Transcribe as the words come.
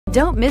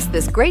Don't miss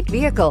this great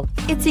vehicle.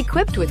 It's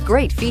equipped with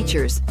great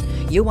features.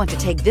 You'll want to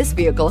take this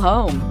vehicle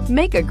home.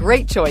 Make a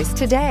great choice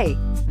today.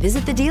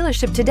 Visit the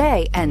dealership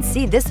today and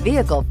see this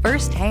vehicle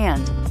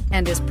firsthand,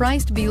 and is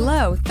priced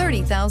below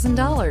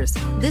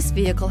 $30,000. This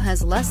vehicle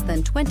has less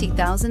than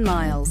 20,000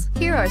 miles.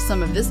 Here are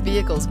some of this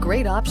vehicle's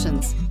great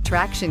options: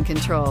 traction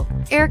control,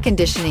 air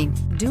conditioning,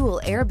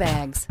 dual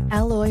airbags,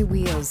 alloy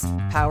wheels,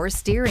 power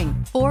steering,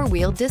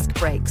 four-wheel disc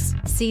brakes,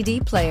 CD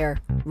player,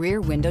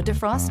 rear window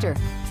defroster,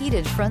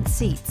 heated front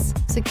seats,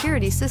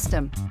 security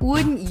system.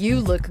 Wouldn't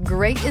you look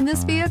great in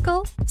this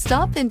vehicle?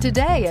 Stop in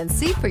today and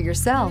see for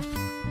yourself.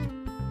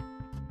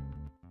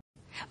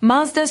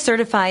 Mazda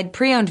certified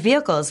pre-owned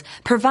vehicles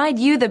provide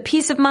you the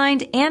peace of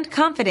mind and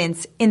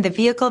confidence in the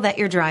vehicle that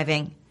you're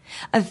driving.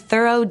 A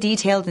thorough,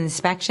 detailed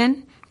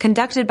inspection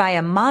conducted by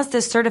a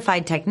Mazda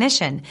certified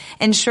technician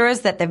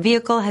ensures that the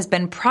vehicle has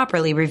been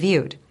properly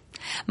reviewed.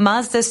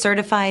 Mazda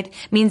certified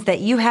means that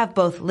you have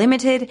both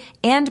limited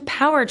and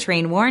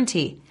powertrain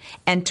warranty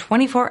and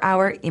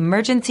 24-hour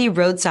emergency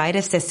roadside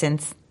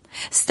assistance.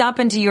 Stop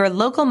into your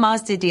local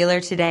Mazda dealer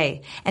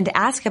today and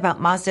ask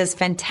about Mazda's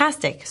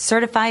fantastic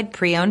certified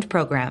pre-owned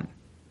program.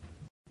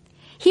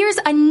 Here's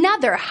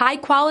another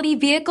high-quality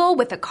vehicle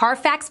with a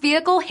CARFAX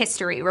Vehicle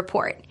History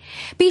Report.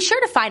 Be sure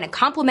to find a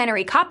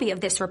complimentary copy of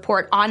this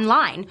report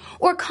online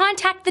or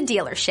contact the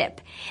dealership.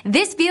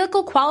 This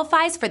vehicle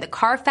qualifies for the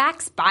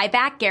CARFAX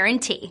Buyback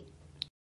Guarantee.